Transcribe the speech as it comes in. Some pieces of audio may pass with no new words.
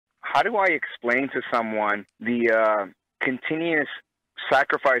how do I explain to someone the continuous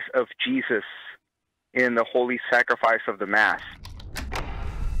sacrifice of Jesus in the holy sacrifice of the Mass?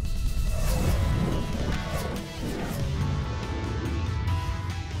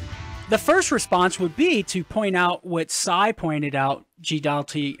 The first response would be to point out what Sai pointed out,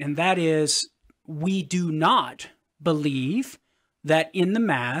 Gidalti, and that is, we do not believe that in the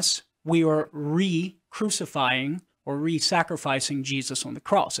Mass we are re-crucifying or re-sacrificing Jesus on the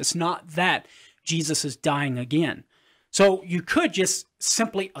cross. It's not that Jesus is dying again. So you could just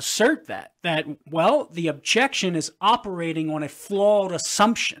simply assert that, well, the objection is operating on a flawed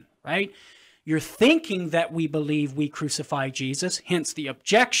assumption, right? You're thinking that we believe we crucify Jesus, hence the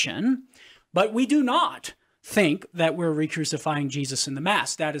objection, but we do not think that we're re-crucifying Jesus in the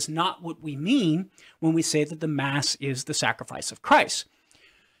Mass. That is not what we mean when we say that the Mass is the sacrifice of Christ.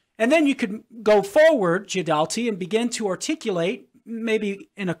 And then you could go forward, Gidalti, and begin to articulate, maybe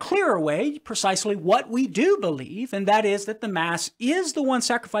in a clearer way, precisely what we do believe, and that is that the Mass is the one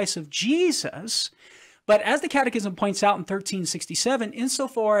sacrifice of Jesus. But as the Catechism points out in 1367,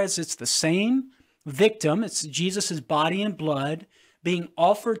 insofar as it's the same victim, it's Jesus' body and blood being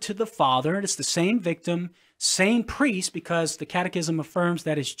offered to the Father, and it's the same victim, same priest, because the Catechism affirms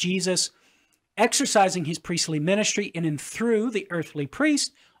that it's Jesus exercising his priestly ministry in and through the earthly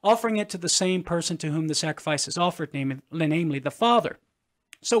priest, offering it to the same person to whom the sacrifice is offered, namely the Father.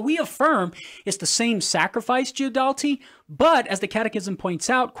 So we affirm it's the same sacrifice, Gidalti, but as the Catechism points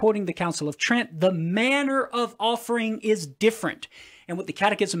out, quoting the Council of Trent, the manner of offering is different. And what the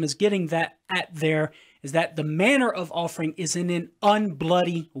Catechism is getting at there is that the manner of offering is in an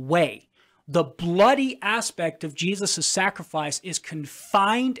unbloody way. The bloody aspect of Jesus' sacrifice is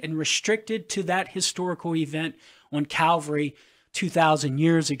confined and restricted to that historical event on Calvary 2,000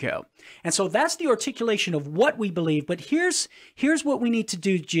 years ago. And so that's the articulation of what we believe. But here's what we need to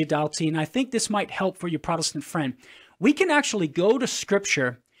do, Gidalti, and I think this might help for your Protestant friend. We can actually go to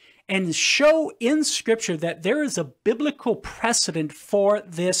Scripture and show in Scripture that there is a biblical precedent for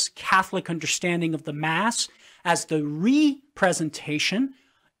this Catholic understanding of the Mass as the representation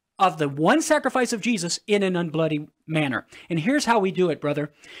of the one sacrifice of Jesus in an unbloody manner. And here's how we do it,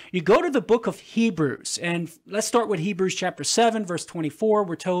 brother. You go to the book of Hebrews, and let's start with Hebrews chapter 7, verse 24.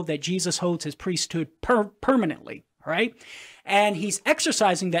 We're told that Jesus holds his priesthood permanently, all right? And he's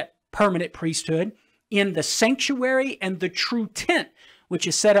exercising that permanent priesthood in the sanctuary and the true tent, which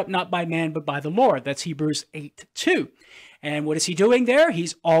is set up not by man, but by the Lord. That's Hebrews 8:2. And what is he doing there?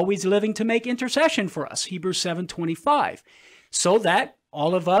 He's always living to make intercession for us, Hebrews 7:25, so that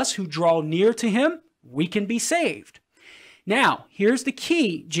all of us who draw near to him, we can be saved. Now, here's the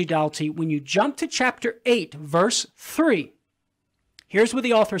key, Gidalti. When you jump to chapter 8, verse 3, here's what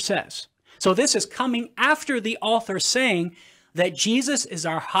the author says. So this is coming after the author saying that Jesus is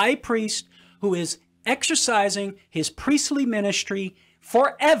our high priest who is exercising his priestly ministry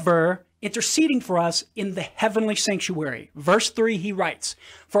forever, interceding for us in the heavenly sanctuary. Verse 3, he writes,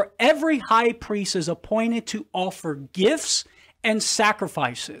 "For every high priest is appointed to offer gifts and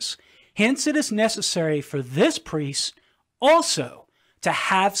sacrifices. Hence it is necessary for this priest also to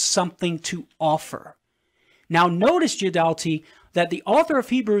have something to offer." Now notice, Gidalti, that the author of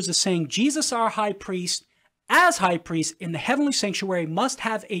Hebrews is saying Jesus, our high priest, as high priest in the heavenly sanctuary, must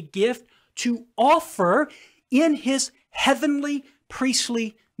have a gift to offer in his heavenly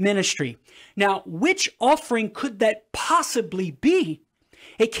priestly ministry. Now, which offering could that possibly be?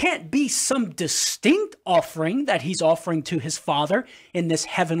 It can't be some distinct offering that he's offering to his Father in this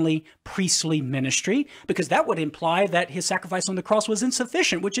heavenly priestly ministry, because that would imply that his sacrifice on the cross was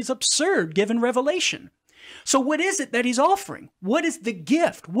insufficient, which is absurd given Revelation. So what is it that he's offering? What is the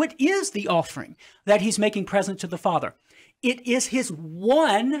gift? What is the offering that he's making present to the Father? It is his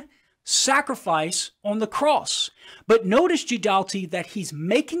one sacrifice on the cross. But notice, Gidalti, that he's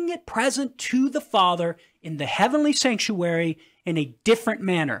making it present to the Father in the heavenly sanctuary in a different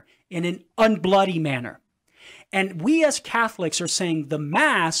manner, in an unbloody manner. And we as Catholics are saying the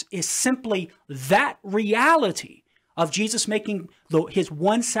Mass is simply that reality of Jesus making his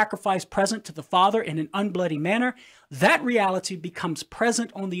one sacrifice present to the Father in an unbloody manner. That reality becomes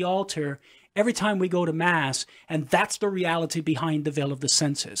present on the altar every time we go to Mass, and that's the reality behind the veil of the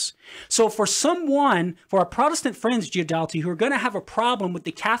senses. So for our Protestant friends, Gidalti, who are going to have a problem with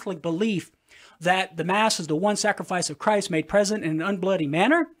the Catholic belief that the Mass is the one sacrifice of Christ made present in an unbloody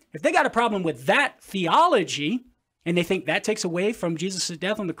manner, if they got a problem with that theology, and they think that takes away from Jesus'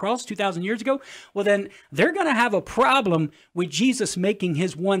 death on the cross 2,000 years ago, well then they're going to have a problem with Jesus making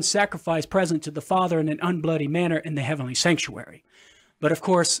his one sacrifice present to the Father in an unbloody manner in the heavenly sanctuary. But of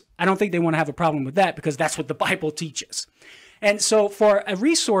course, I don't think they want to have a problem with that, because that's what the Bible teaches. And so for a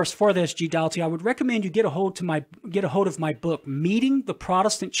resource for this, G. Dalty, I would recommend you get a hold of my book, Meeting the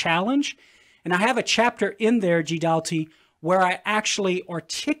Protestant Challenge. And I have a chapter in there, G. Dalty, where I actually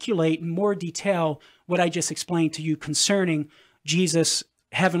articulate in more detail what I just explained to you concerning Jesus'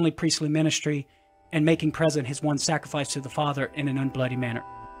 heavenly priestly ministry and making present his one sacrifice to the Father in an unbloody manner.